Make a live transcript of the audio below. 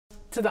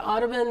To the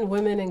Audubon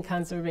Women in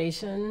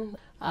Conservation,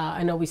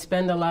 I know we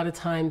spend a lot of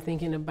time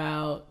thinking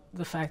about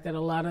the fact that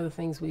a lot of the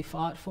things we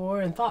fought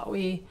for and thought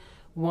we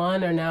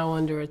won are now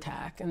under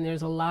attack. And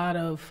there's a lot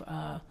of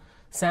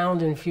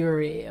sound and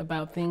fury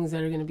about things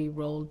that are going to be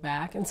rolled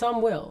back, and some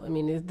will. I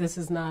mean, this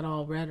is not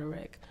all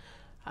rhetoric.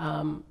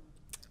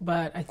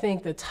 But I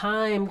think the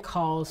time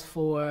calls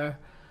for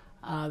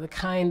the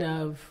kind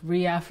of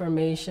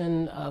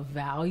reaffirmation of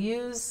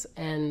values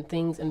and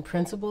things and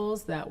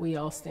principles that we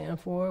all stand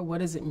for.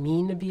 What does it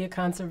mean to be a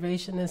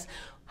conservationist?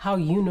 How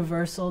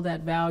universal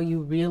that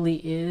value really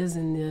is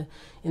in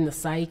the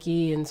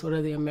psyche and sort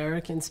of the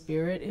American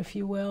spirit, if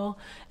you will.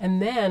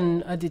 And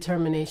then a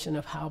determination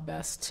of how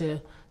best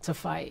to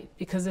fight.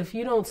 Because if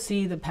you don't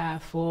see the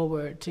path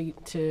forward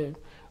to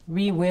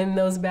re-win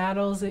those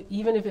battles,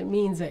 even if it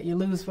means that you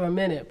lose for a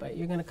minute, but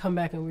you're going to come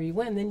back and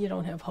re-win, then you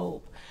don't have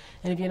hope.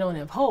 And if you don't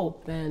have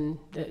hope, then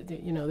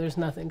there's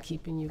nothing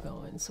keeping you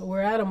going. So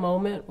we're at a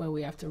moment where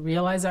we have to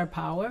realize our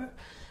power.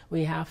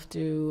 We have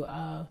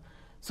to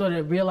sort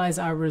of realize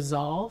our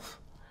resolve.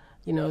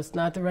 It's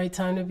not the right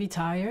time to be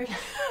tired.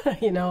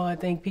 I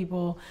think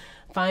people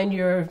find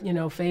your,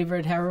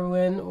 favorite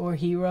heroine or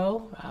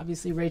hero.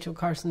 Obviously, Rachel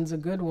Carson's a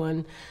good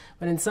one.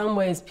 But in some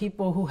ways,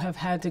 people who have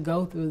had to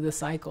go through the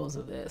cycles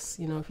of this,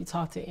 if you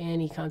talk to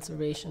any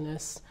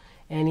conservationists,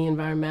 any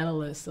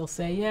environmentalists, they'll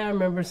say, yeah, I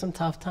remember some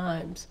tough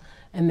times.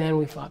 And then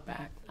we fought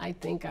back. I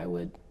think I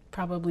would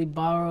probably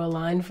borrow a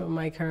line from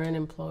my current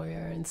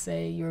employer and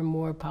say, you're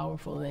more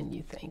powerful than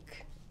you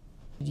think.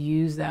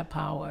 Use that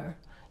power.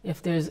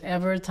 If there's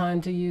ever a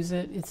time to use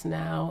it, it's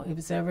now. If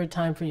it's ever a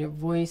time for your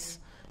voice,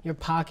 your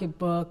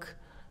pocketbook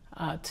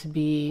to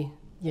be,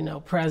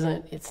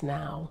 present, it's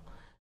now.